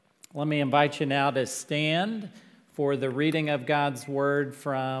Let me invite you now to stand for the reading of God's Word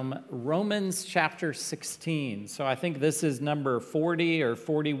from Romans chapter 16. So I think this is number 40 or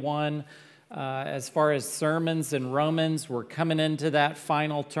 41 as far as sermons in Romans. We're coming into that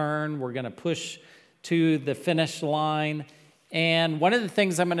final turn. We're going to push to the finish line. And one of the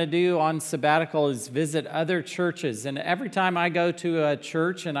things I'm going to do on sabbatical is visit other churches. And every time I go to a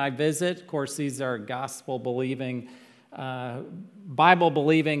church and I visit, of course, these are gospel-believing,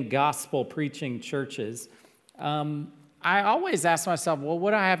 Bible-believing, gospel-preaching churches, I always ask myself, well,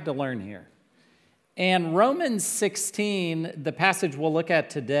 what do I have to learn here? And Romans 16, the passage we'll look at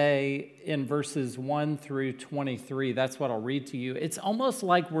today in verses 1 through 23, that's what I'll read to you. It's almost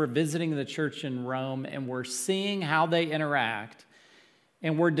like we're visiting the church in Rome and we're seeing how they interact,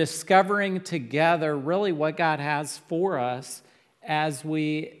 and we're discovering together really what God has for us as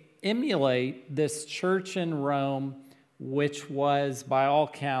we emulate this church in Rome, which was, by all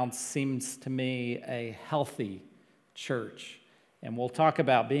counts, seems to me a healthy church. And we'll talk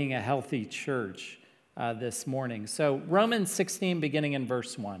about being a healthy church this morning. So Romans 16, beginning in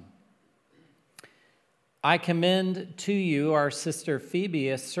verse 1. I commend to you our sister Phoebe,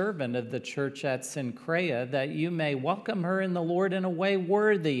 a servant of the church at Cenchrea, that you may welcome her in the Lord in a way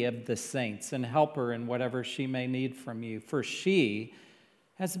worthy of the saints and help her in whatever she may need from you. For she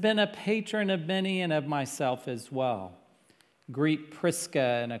has been a patron of many and of myself as well. Greet Prisca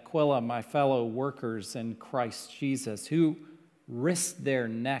and Aquila, my fellow workers in Christ Jesus, who risked their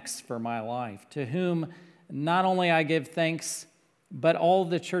necks for my life, to whom not only I give thanks, but all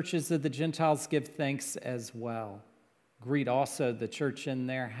the churches of the Gentiles give thanks as well. Greet also the church in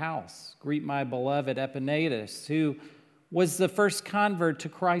their house. Greet my beloved Epaenetus, who was the first convert to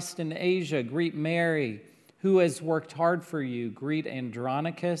Christ in Asia. Greet Mary, who has worked hard for you. Greet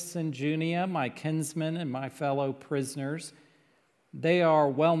Andronicus and Junia, my kinsmen and my fellow prisoners. They are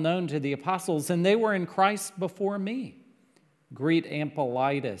well known to the apostles, and they were in Christ before me. Greet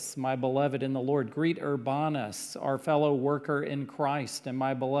Ampliatus, my beloved in the Lord. Greet Urbanus, our fellow worker in Christ, and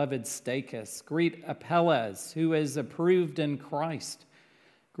my beloved Stachys. Greet Apelles, who is approved in Christ.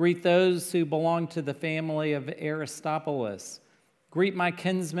 Greet those who belong to the family of Aristobulus. Greet my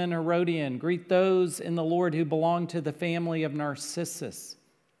kinsman Herodian. Greet those in the Lord who belong to the family of Narcissus.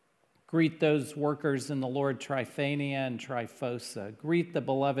 Greet those workers in the Lord, Tryphania and Tryphosa. Greet the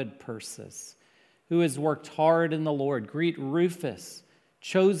beloved Persis, who has worked hard in the Lord. Greet Rufus,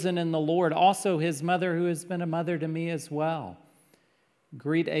 chosen in the Lord, also his mother, who has been a mother to me as well.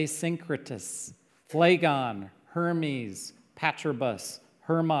 Greet Asyncritus, Phlegon, Hermes, Patrobus,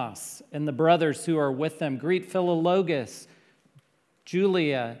 Hermas, and the brothers who are with them. Greet Philologus,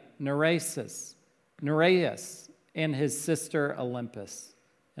 Julia, Nereus, and his sister Olympus,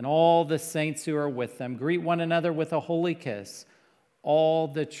 and all the saints who are with them. Greet one another with a holy kiss. All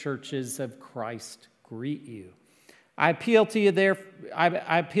the churches of Christ greet you. I appeal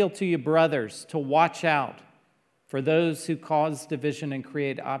to you, brothers, to watch out for those who cause division and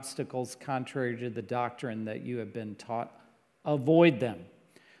create obstacles contrary to the doctrine that you have been taught. Avoid them.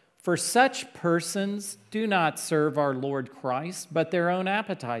 For such persons do not serve our Lord Christ, but their own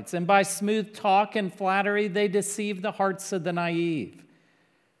appetites. And by smooth talk and flattery, they deceive the hearts of the naive.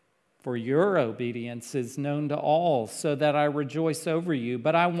 For your obedience is known to all, so that I rejoice over you.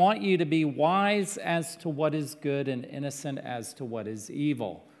 But I want you to be wise as to what is good and innocent as to what is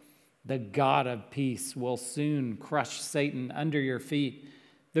evil. The God of peace will soon crush Satan under your feet.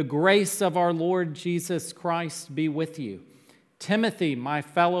 The grace of our Lord Jesus Christ be with you. Timothy, my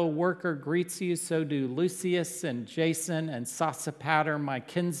fellow worker, greets you. So do Lucius and Jason and Sosipater, my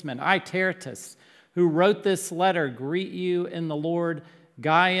kinsman. I, Tertius, who wrote this letter, greet you in the Lord.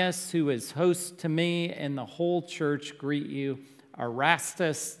 Gaius, who is host to me, and the whole church greet you.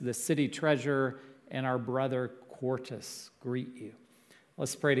 Erastus, the city treasurer, and our brother Quartus greet you.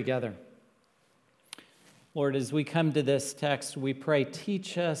 Let's pray together. Lord, as we come to this text, we pray,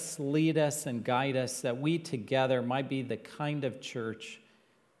 teach us, lead us, and guide us, that we together might be the kind of church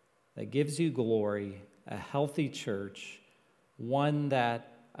that gives you glory, a healthy church, one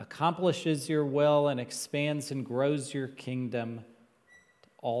that accomplishes your will and expands and grows your kingdom.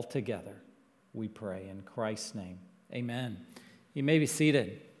 All together, we pray in Christ's name. Amen. You may be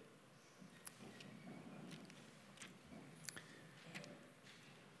seated.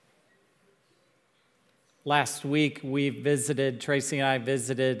 Last week, Tracy and I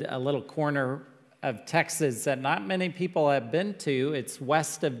visited a little corner of Texas that not many people have been to. It's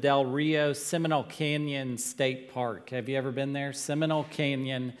west of Del Rio, Seminole Canyon State Park. Have you ever been there? Seminole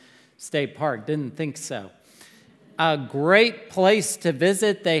Canyon State Park. Didn't think so. A great place to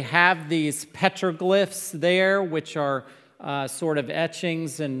visit. They have these petroglyphs there, which are sort of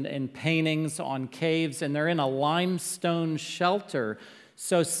etchings and paintings on caves, and they're in a limestone shelter.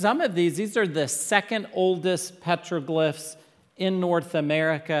 So some of these are the second oldest petroglyphs in North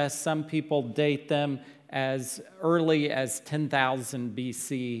America. Some people date them as early as 10,000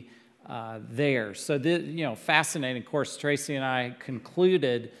 BC there. So, fascinating. Of course, Tracy and I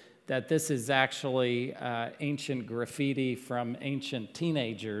concluded that this is actually ancient graffiti from ancient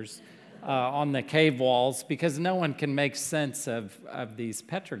teenagers on the cave walls, because no one can make sense of these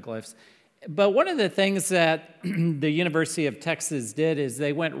petroglyphs. But one of the things that the University of Texas did is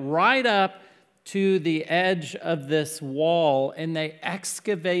they went right up to the edge of this wall and they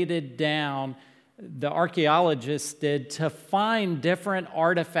excavated down, the archaeologists did, to find different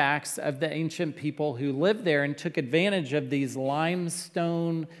artifacts of the ancient people who lived there, and took advantage of these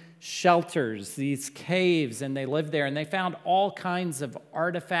limestone shelters, these caves, and they lived there, and they found all kinds of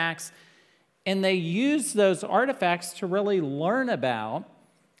artifacts. And they used those artifacts to really learn about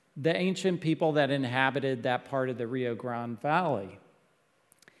the ancient people that inhabited that part of the Rio Grande Valley.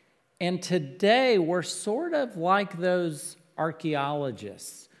 And today, we're sort of like those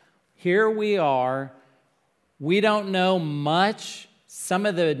archaeologists. Here we are. We don't know much. Some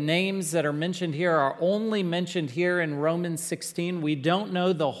of the names that are mentioned here are only mentioned here in Romans 16. We don't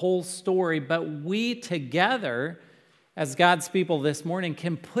know the whole story, but we together, as God's people this morning,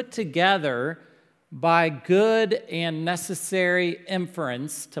 can put together, by good and necessary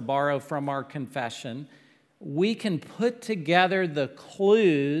inference, to borrow from our confession, we can put together the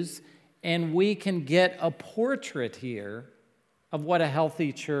clues and we can get a portrait here of what a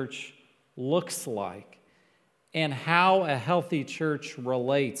healthy church looks like and how a healthy church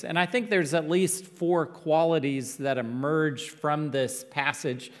relates. And I think there's at least 4 qualities that emerge from this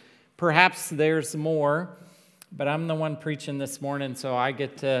passage. Perhaps there's more, but I'm the one preaching this morning, so I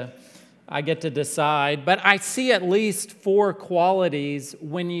get to decide. But I see at least 4 qualities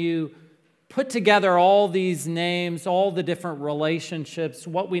when you put together all these names, all the different relationships,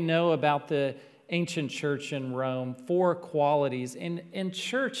 what we know about the ancient church in Rome. 4 qualities. In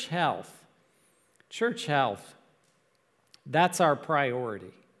church health, that's our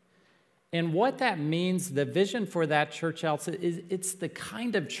priority. And what that means, the vision for that church health, is it's the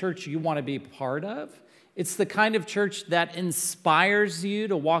kind of church you want to be part of. It's the kind of church that inspires you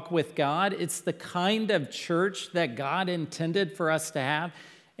to walk with God. It's the kind of church that God intended for us to have.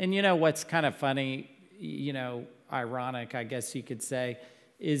 And you know what's kind of funny, ironic, I guess you could say,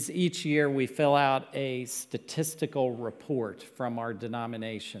 is each year we fill out a statistical report from our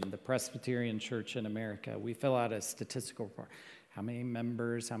denomination, the Presbyterian Church in America. We fill out a statistical report. How many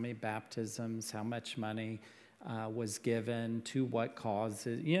members, how many baptisms, how much money was given, to what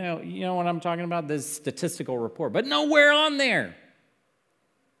causes. You know what I'm talking about? This statistical report. But nowhere on there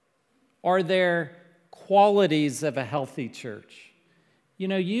are there qualities of a healthy church.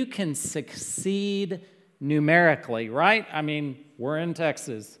 You can succeed numerically, right? I mean, we're in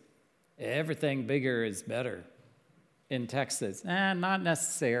Texas. Everything bigger is better in Texas. Not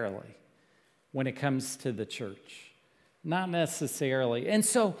necessarily when it comes to the church. Not necessarily. And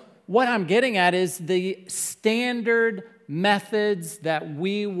so what I'm getting at is the standard methods that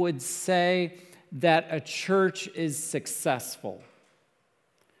we would say that a church is successful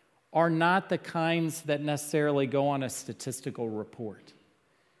are not the kinds that necessarily go on a statistical report,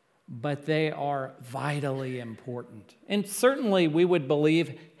 but they are vitally important. And certainly we would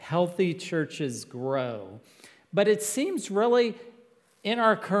believe healthy churches grow. But it seems really, in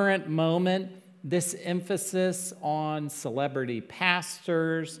our current moment, this emphasis on celebrity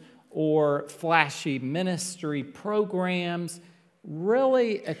pastors or flashy ministry programs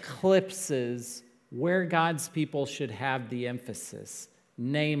really eclipses where God's people should have the emphasis,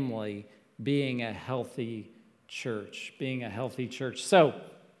 namely being a healthy church, So,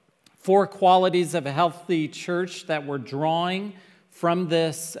 4 qualities of a healthy church that we're drawing from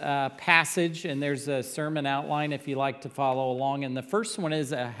this passage, and there's a sermon outline if you like to follow along. And the first one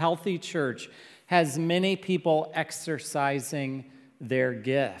is a healthy church has many people exercising their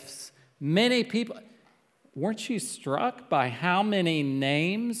gifts. Many people. Weren't you struck by how many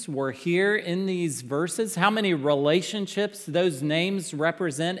names were here in these verses? How many relationships those names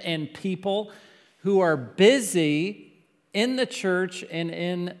represent, and people who are busy in the church and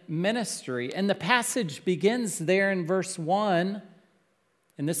in ministry. And the passage begins there in verse 1,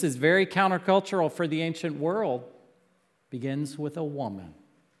 and this is very countercultural for the ancient world, begins with a woman,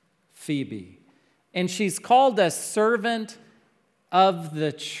 Phoebe. And she's called a servant of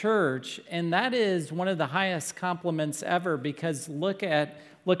the church, and that is one of the highest compliments ever, because look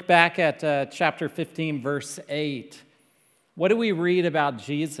back at chapter 15, verse 8. What do we read about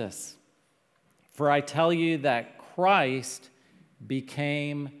Jesus? For I tell you that Christ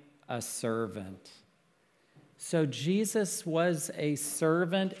became a servant. So Jesus was a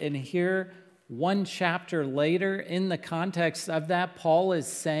servant, and here, one chapter later, in the context of that, Paul is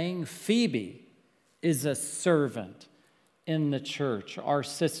saying Phoebe is a servant in the church, our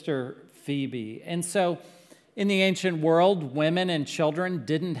sister Phoebe. And so in the ancient world, women and children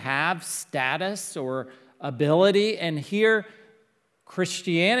didn't have status or ability. And here,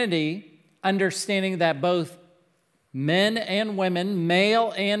 Christianity, understanding that both men and women,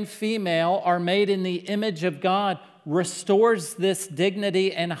 male and female, are made in the image of God, restores this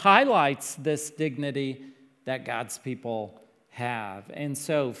dignity and highlights this dignity that God's people have. And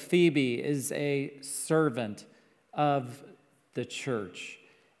so Phoebe is a servant of the church.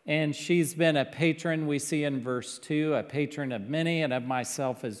 And she's been a patron, we see in verse 2, a patron of many and of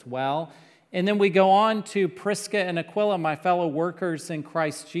myself as well. And then we go on to Prisca and Aquila, my fellow workers in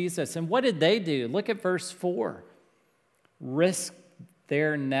Christ Jesus. And what did they do? Look at verse 4. Risk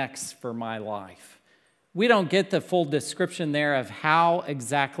their necks for my life. We don't get the full description there of how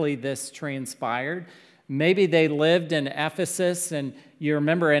exactly this transpired. Maybe they lived in Ephesus, and you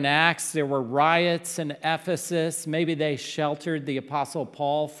remember in Acts there were riots in Ephesus. Maybe they sheltered the Apostle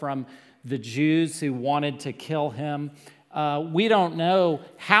Paul from the Jews who wanted to kill him. We don't know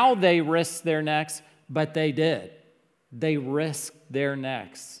how they risked their necks, but they did. They risked their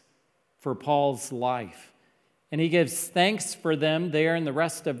necks for Paul's life. And he gives thanks for them there in the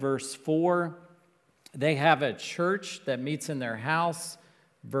rest of verse 4. They have a church that meets in their house,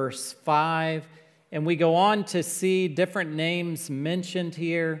 verse 5. And we go on to see different names mentioned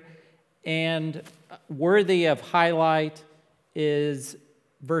here. And worthy of highlight is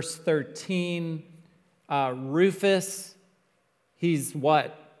verse 13, Rufus. He's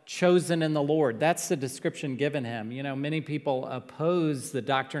what? Chosen in the Lord. That's the description given him. You know, many people oppose the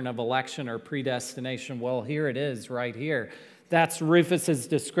doctrine of election or predestination. Well, here it is right here. That's Rufus's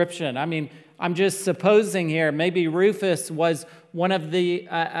description. I mean, I'm just supposing here, maybe Rufus was one of the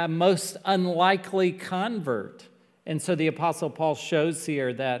most unlikely convert. And so the Apostle Paul shows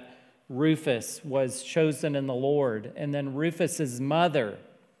here that Rufus was chosen in the Lord. And then Rufus's mother,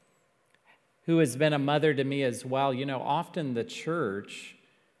 who has been a mother to me as well. You know, often the church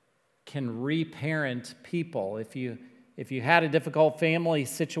can reparent people. If you had a difficult family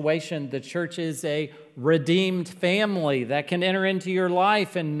situation, the church is a redeemed family that can enter into your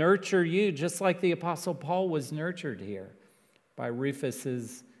life and nurture you, just like the Apostle Paul was nurtured here by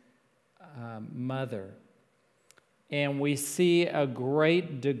Rufus's mother. And we see a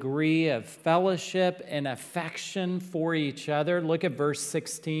great degree of fellowship and affection for each other. Look at verse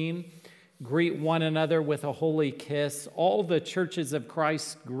 16. Greet one another with a holy kiss. All the churches of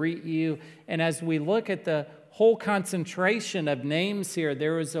Christ greet you. And as we look at the whole concentration of names here,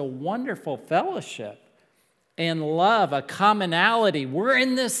 there is a wonderful fellowship and love, a commonality. We're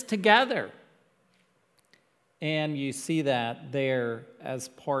in this together. And you see that there as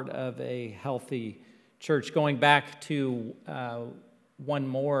part of a healthy church. Going back to one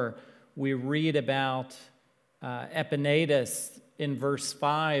more, we read about Epaenetus in verse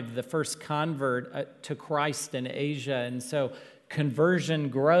 5, the first convert to Christ in Asia. And so conversion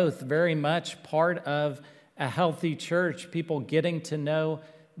growth, very much part of a healthy church, people getting to know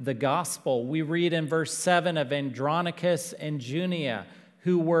the gospel. We read in verse 7 of Andronicus and Junia,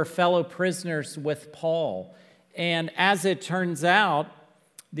 who were fellow prisoners with Paul. And as it turns out,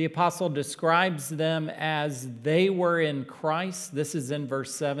 the apostle describes them as they were in Christ. This is in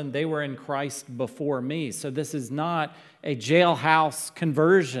verse 7. They were in Christ before me. So this is not a jailhouse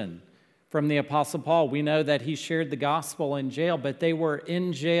conversion from the Apostle Paul. We know that he shared the gospel in jail, but they were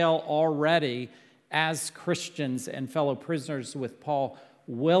in jail already as Christians and fellow prisoners with Paul,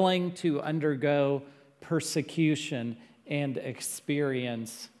 willing to undergo persecution and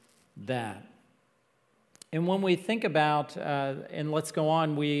experience that. And when we think about, and let's go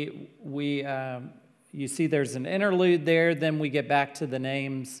on, you see there's an interlude there, then we get back to the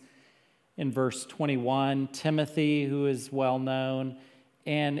names in verse 21, Timothy, who is well known.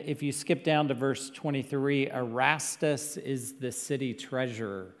 And if you skip down to verse 23, Erastus is the city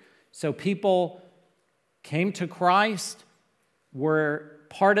treasurer. So people came to Christ, were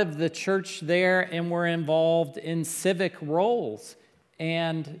part of the church there, and were involved in civic roles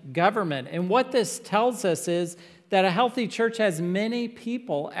and government. And what this tells us is that a healthy church has many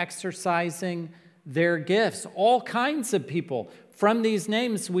people exercising their gifts, all kinds of people. From these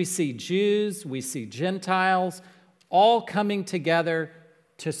names, we see Jews, we see Gentiles, all coming together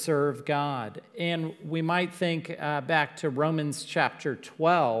to serve God. And we might think back to Romans chapter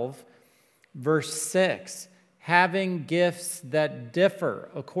 12, verse 6, having gifts that differ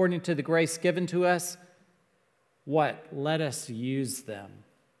according to the grace given to us, what? Let us use them.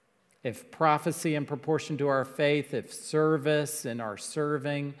 If prophecy in proportion to our faith, if service in our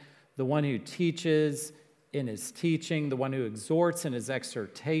serving, the one who teaches in his teaching, the one who exhorts in his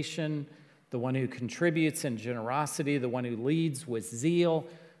exhortation, the one who contributes in generosity, the one who leads with zeal,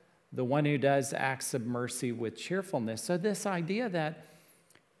 the one who does acts of mercy with cheerfulness. So this idea that,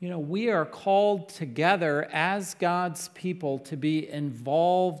 we are called together as God's people to be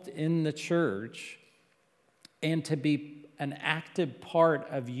involved in the church and to be an active part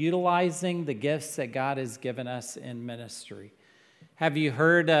of utilizing the gifts that God has given us in ministry. Have you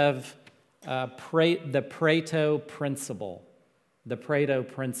heard of the Pareto principle? The Pareto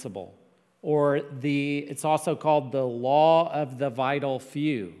principle. Or it's also called the law of the vital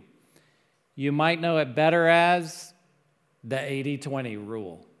few. You might know it better as the 80-20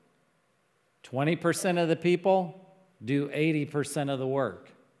 rule. 20% of the people do 80% of the work.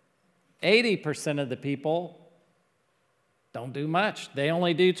 80% of the people don't do much. They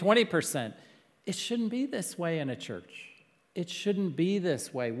only do 20%. It shouldn't be this way in a church. It shouldn't be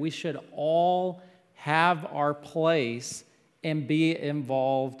this way. We should all have our place and be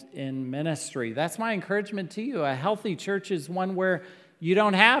involved in ministry. That's my encouragement to you. A healthy church is one where you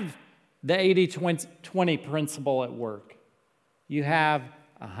don't have the 80-20 principle at work. You have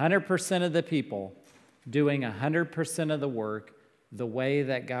 100% of the people doing 100% of the work the way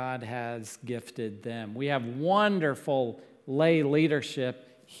that God has gifted them. We have wonderful lay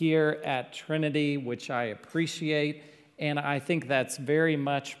leadership here at Trinity, which I appreciate, and I think that's very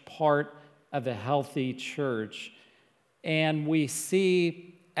much part of a healthy church. And we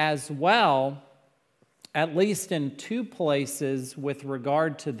see as well, at least in two places with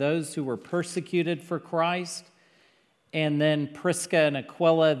regard to those who were persecuted for Christ, and then Prisca and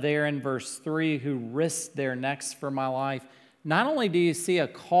Aquila there in verse 3 who risked their necks for my life. Not only do you see a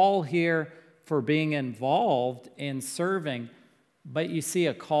call here for being involved in serving, but you see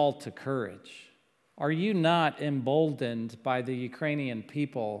a call to courage. Are you not emboldened by the Ukrainian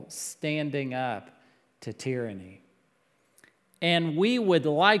people standing up to tyranny? And we would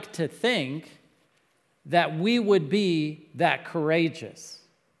like to think that we would be that courageous.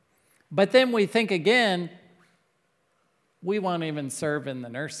 But then we think again, we won't even serve in the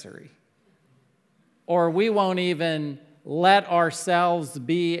nursery. Or we won't even let ourselves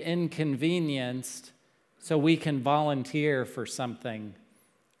be inconvenienced so we can volunteer for something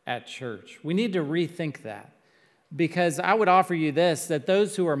at church. We need to rethink that. Because I would offer you this, that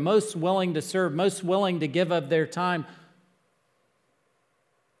those who are most willing to serve, most willing to give of their time,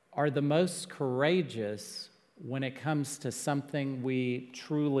 are the most courageous when it comes to something we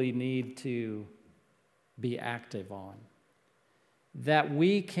truly need to be active on. That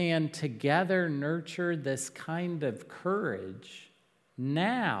we can together nurture this kind of courage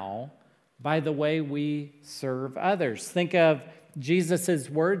now by the way we serve others. Think of Jesus'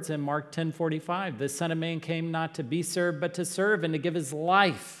 words in Mark 10:45. The Son of Man came not to be served, but to serve and to give his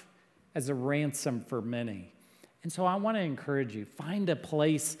life as a ransom for many. And so I want to encourage you, find a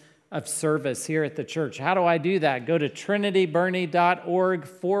place of service here at the church. How do I do that? Go to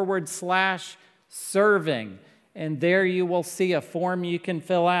trinityburney.org/serving. And there you will see a form you can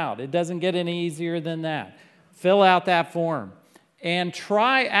fill out. It doesn't get any easier than that. Fill out that form and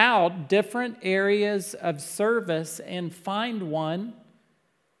try out different areas of service and find one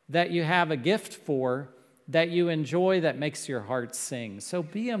that you have a gift for, that you enjoy, that makes your heart sing. So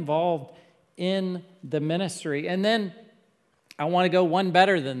be involved in the ministry. And then I want to go one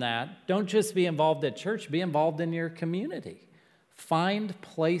better than that. Don't just be involved at church, be involved in your community. Find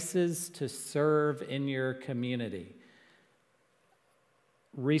places to serve in your community.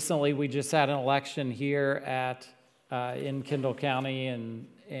 Recently, we just had an election here in Kendall County, and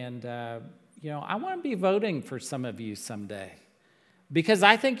I want to be voting for some of you someday because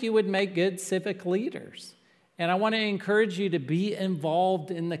I think you would make good civic leaders. And I want to encourage you to be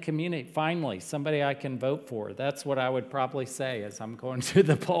involved in the community. Finally, somebody I can vote for. That's what I would probably say as I'm going to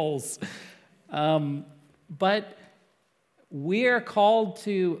the polls. But we are called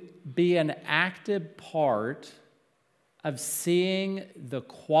to be an active part of seeing the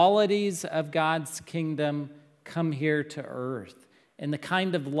qualities of God's kingdom come here to earth, and the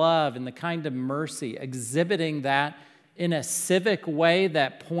kind of love and the kind of mercy, exhibiting that in a civic way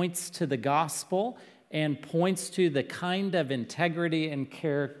that points to the gospel and points to the kind of integrity and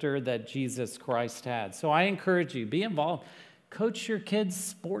character that Jesus Christ had. So I encourage you, be involved. Coach your kids'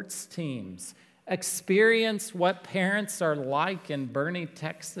 sports teams. Experience what parents are like in Boerne,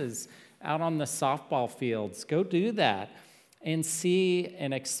 Texas, out on the softball fields. Go do that and see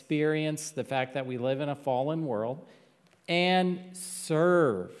and experience the fact that we live in a fallen world, and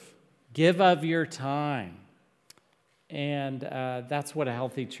serve. Give of your time. And that's what a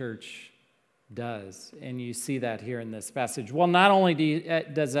healthy church does. And you see that here in this passage. Well, not only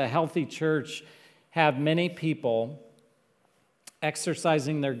does a healthy church have many people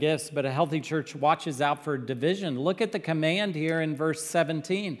exercising their gifts, but a healthy church watches out for division. Look at the command here in verse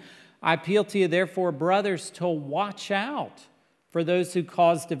 17. I appeal to you, therefore, brothers, to watch out for those who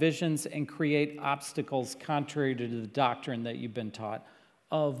cause divisions and create obstacles contrary to the doctrine that you've been taught.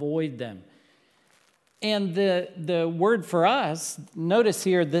 Avoid them. And the word for us, notice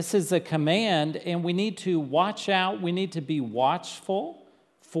here, this is a command, and we need to watch out. We need to be watchful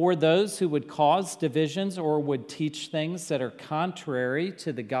for those who would cause divisions or would teach things that are contrary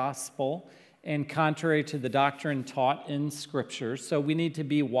to the gospel and contrary to the doctrine taught in Scripture. So we need to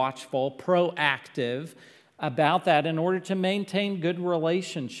be watchful, proactive about that in order to maintain good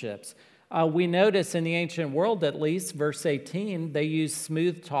relationships. We notice in the ancient world, at least, verse 18, they use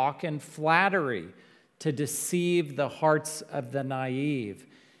smooth talk and flattery to deceive the hearts of the naive.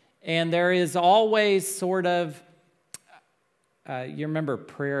 And there is always sort of, you remember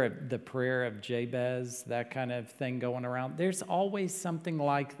the prayer of Jabez, that kind of thing going around? There's always something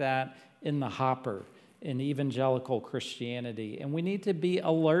like that in the hopper in evangelical Christianity. And we need to be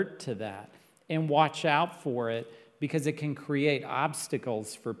alert to that and watch out for it because it can create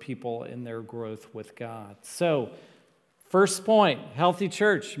obstacles for people in their growth with God. So, first point, healthy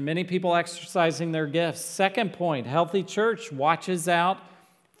church, many people exercising their gifts. Second point, healthy church watches out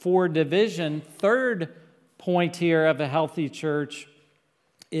for division. Third point here of a healthy church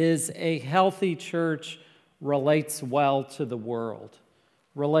is a healthy church relates well to the world.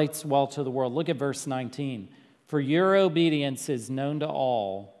 Relates well to the world. Look at verse 19. For your obedience is known to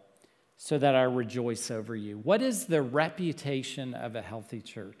all, so that I rejoice over you. What is the reputation of a healthy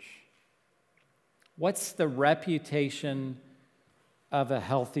church? What's the reputation of a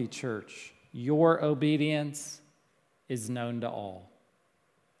healthy church? Your obedience is known to all.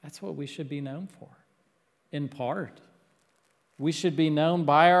 That's what we should be known for, in part. We should be known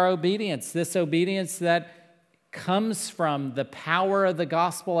by our obedience, this obedience that comes from the power of the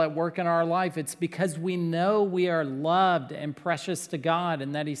gospel at work in our life. It's because we know we are loved and precious to God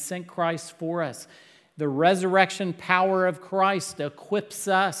and that He sent Christ for us. The resurrection power of Christ equips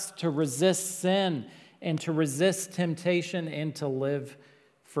us to resist sin and to resist temptation and to live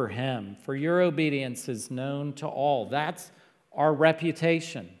for Him. For your obedience is known to all. That's our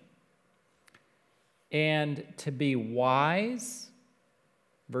reputation. And to be wise,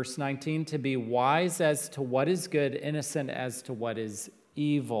 verse 19, to be wise as to what is good, innocent as to what is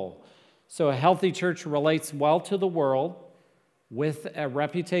evil. So a healthy church relates well to the world with a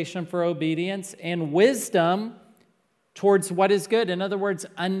reputation for obedience and wisdom towards what is good. In other words,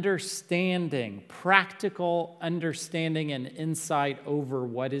 understanding, practical understanding and insight over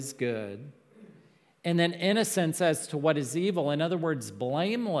what is good. And then innocence as to what is evil. In other words,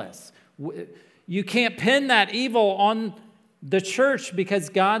 blameless. You can't pin that evil on the church because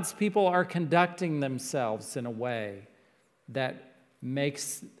God's people are conducting themselves in a way that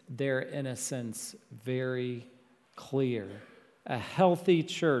makes their innocence very clear. A healthy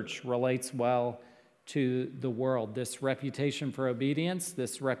church relates well to the world. This reputation for obedience,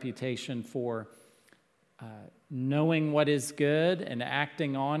 this reputation for knowing what is good and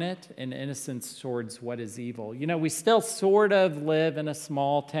acting on it, and innocence towards what is evil. You know, we still sort of live in a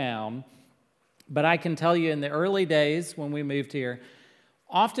small town, but I can tell you in the early days when we moved here,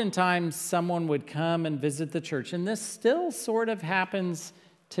 oftentimes someone would come and visit the church, and this still sort of happens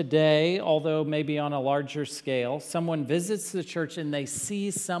today, although maybe on a larger scale. Someone visits the church and they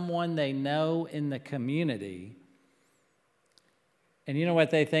see someone they know in the community. And you know what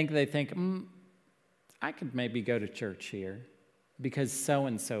they think? They think, I could maybe go to church here because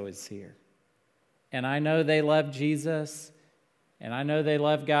so-and-so is here. And I know they love Jesus, and I know they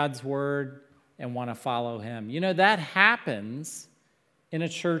love God's word and want to follow Him. You know, that happens in a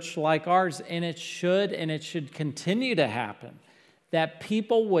church like ours, and it should continue to happen. That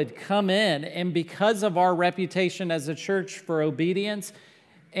people would come in, and because of our reputation as a church for obedience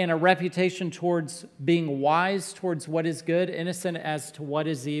and a reputation towards being wise towards what is good, innocent as to what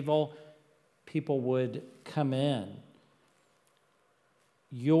is evil, people would come in.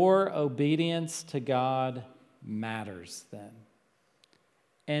 Your obedience to God matters then.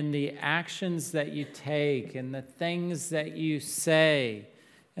 And the actions that you take and the things that you say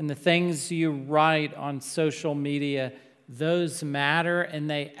and the things you write on social media, those matter and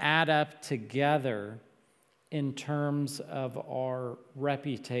they add up together in terms of our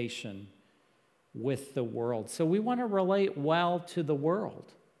reputation with the world. So we want to relate well to the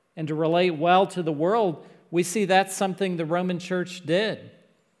world. And to relate well to the world, we see that's something the Roman Church did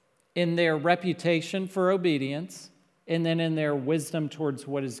in their reputation for obedience and then in their wisdom towards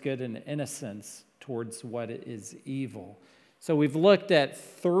what is good and innocence towards what is evil. So we've looked at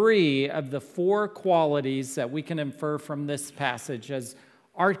 3 of the 4 qualities that we can infer from this passage. As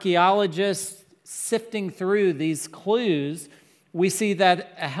archaeologists sifting through these clues, we see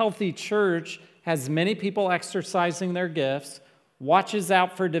that a healthy church has many people exercising their gifts, watches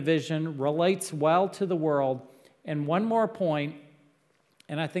out for division, relates well to the world. And one more point,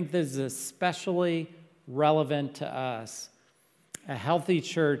 and I think this is especially relevant to us. A healthy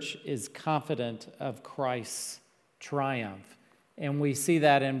church is confident of Christ's triumph. And we see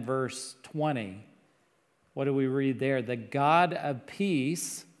that in verse 20. What do we read there? The God of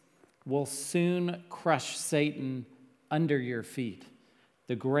peace will soon crush Satan under your feet.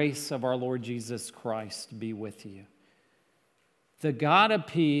 The grace of our Lord Jesus Christ be with you. The God of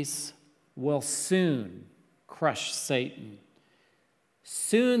peace will soon crush Satan.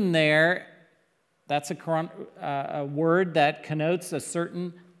 Soon there, that's a word that connotes a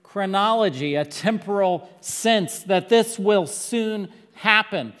certain chronology, a temporal sense that this will soon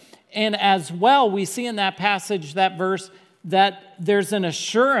happen. And as well, we see in that passage, that verse, that there's an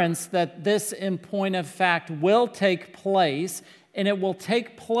assurance that this, in point of fact, will take place, and it will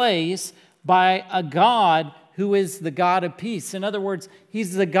take place by a God who is the God of peace. In other words,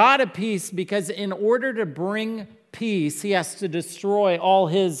 he's the God of peace because in order to bring peace, he has to destroy all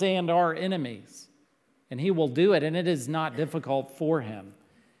his and our enemies. And he will do it, and it is not difficult for him.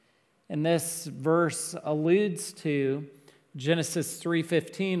 And this verse alludes to Genesis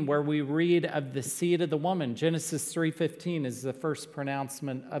 3:15, where we read of the seed of the woman. Genesis 3:15 is the first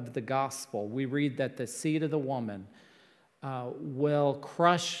pronouncement of the gospel. We read that the seed of the woman will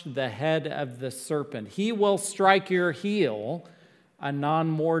crush the head of the serpent. He will strike your heel, a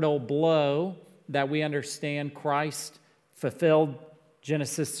non-mortal blow that we understand Christ fulfilled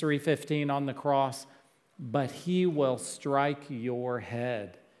Genesis 3:15 on the cross, but he will strike your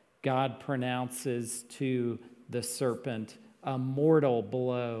head. God pronounces to the serpent a mortal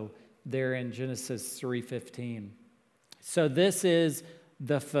blow there in Genesis 3:15. So this is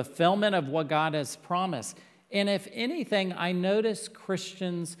the fulfillment of what God has promised. And if anything, I notice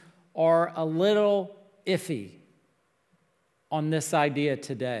Christians are a little iffy on this idea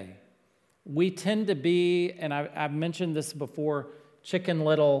today. We tend to be, and I've mentioned this before, Chicken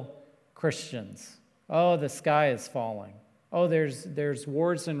Little Christians. Oh, the sky is falling. Oh, there's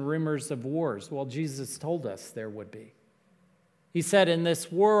wars and rumors of wars. Well, Jesus told us there would be. He said, in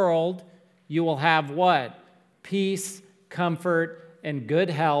this world, you will have what? Peace, comfort, and good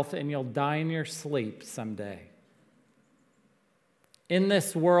health, and you'll die in your sleep someday. In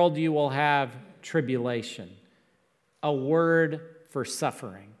this world, you will have tribulation, a word for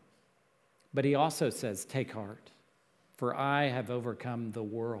suffering. But he also says, take heart, for I have overcome the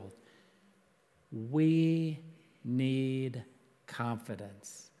world. We need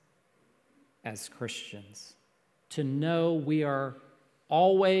confidence as Christians to know we are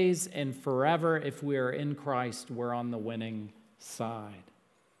always and forever, if we are in Christ, we're on the winning side.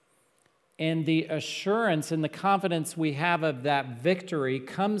 And the assurance and the confidence we have of that victory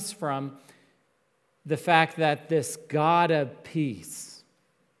comes from the fact that this God of peace,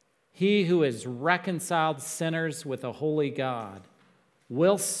 he who has reconciled sinners with a holy God,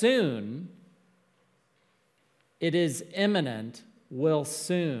 will soon, it is imminent, will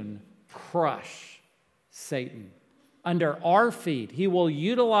soon crush Satan under our feet. He will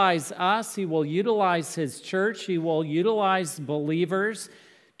utilize us. He will utilize his church. He will utilize believers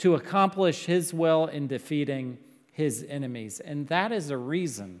to accomplish his will in defeating his enemies. And that is a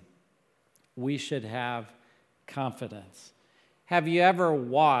reason we should have confidence. Have you ever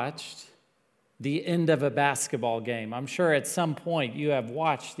watched the end of a basketball game? I'm sure at some point you have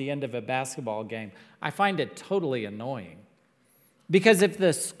watched the end of a basketball game. I find it totally annoying. Because if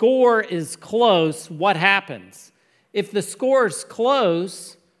the score is close, what happens? If the score is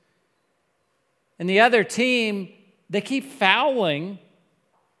close and the other team, they keep fouling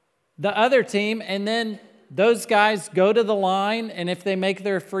the other team, and then those guys go to the line, and if they make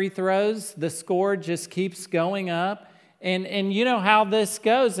their free throws, the score just keeps going up. And you know how this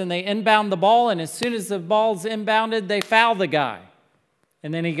goes, and they inbound the ball, and as soon as the ball's inbounded, they foul the guy.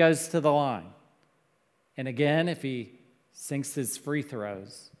 And then he goes to the line. And again, if he sinks his free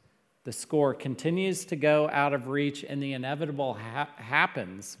throws, the score continues to go out of reach, and the inevitable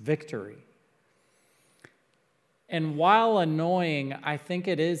happens, victory. And while annoying, I think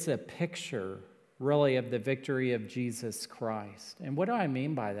it is a picture, really, of the victory of Jesus Christ. And what do I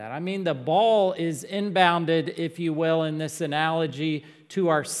mean by that? I mean the ball is inbounded, if you will, in this analogy, to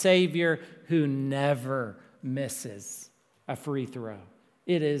our Savior who never misses a free throw.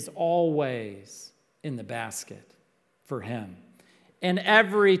 It is always in the basket. for him. And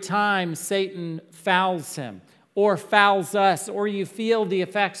every time Satan fouls him or fouls us, or you feel the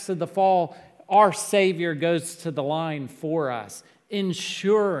effects of the fall, our Savior goes to the line for us,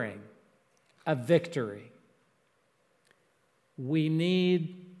 ensuring a victory. We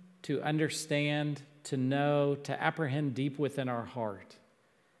need to understand, to know, to apprehend deep within our heart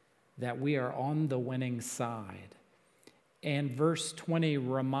that we are on the winning side. And verse 20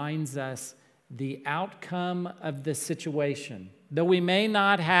 reminds us the outcome of the situation. Though we may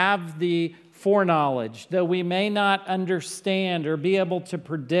not have the foreknowledge, though we may not understand or be able to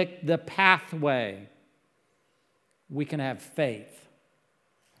predict the pathway, we can have faith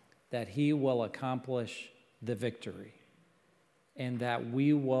that he will accomplish the victory and that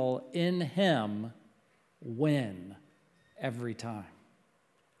we will in him win every time.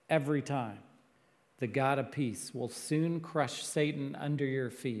 Every time. The God of peace will soon crush Satan under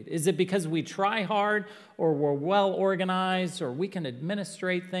your feet. Is it because we try hard, or we're well organized, or we can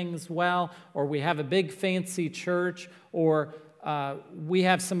administrate things well, or we have a big fancy church, or we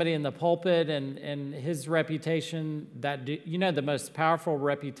have somebody in the pulpit and his reputation, the most powerful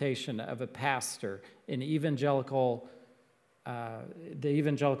reputation of a pastor in the evangelical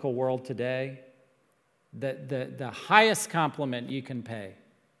world today, the highest compliment you can pay: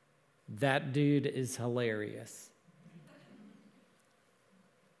 that dude is hilarious.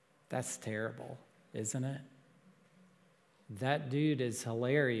 That's terrible, isn't it? That dude is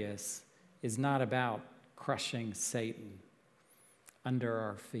hilarious is not about crushing Satan under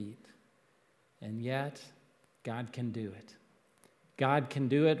our feet. And yet, God can do it. God can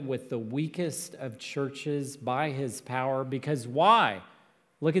do it with the weakest of churches by his power. Because why?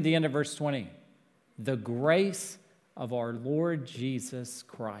 Look at the end of verse 20. The grace of our Lord Jesus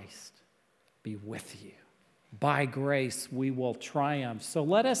Christ be with you. By grace we will triumph. So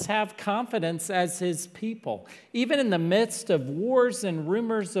let us have confidence as his people, even in the midst of wars and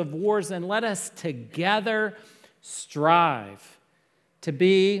rumors of wars, and let us together strive to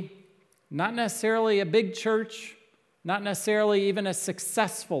be not necessarily a big church, not necessarily even a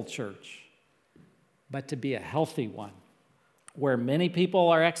successful church, but to be a healthy one, where many people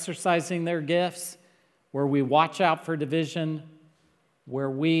are exercising their gifts, where we watch out for division, where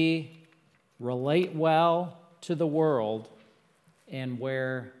we relate well to the world, and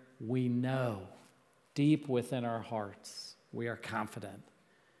where we know deep within our hearts we are confident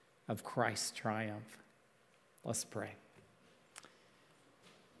of Christ's triumph. Let's pray.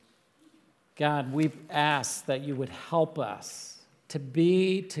 God, we ask that you would help us to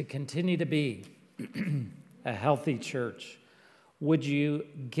continue to be a healthy church. Would you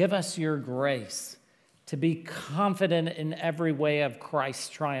give us your grace to be confident in every way of Christ's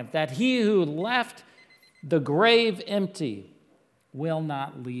triumph, that he who left the grave empty will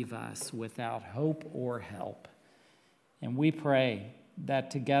not leave us without hope or help. And we pray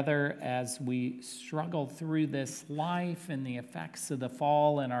that together, as we struggle through this life and the effects of the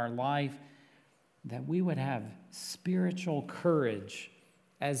fall in our life, that we would have spiritual courage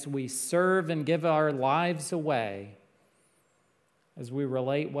as we serve and give our lives away, as we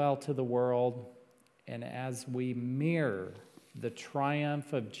relate well to the world, and as we mirror the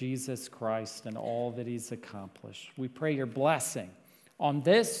triumph of Jesus Christ and all that he's accomplished. We pray your blessing on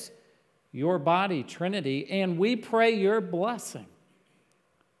this, your body, Trinity, and we pray your blessing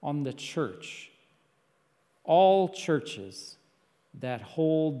on the church, all churches that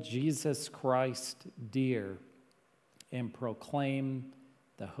hold Jesus Christ dear and proclaim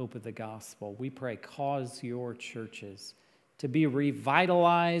the hope of the gospel. We pray, cause your churches to be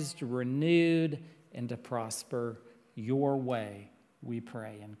revitalized, renewed, and to prosper your way, we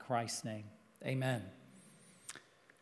pray in Christ's name. Amen.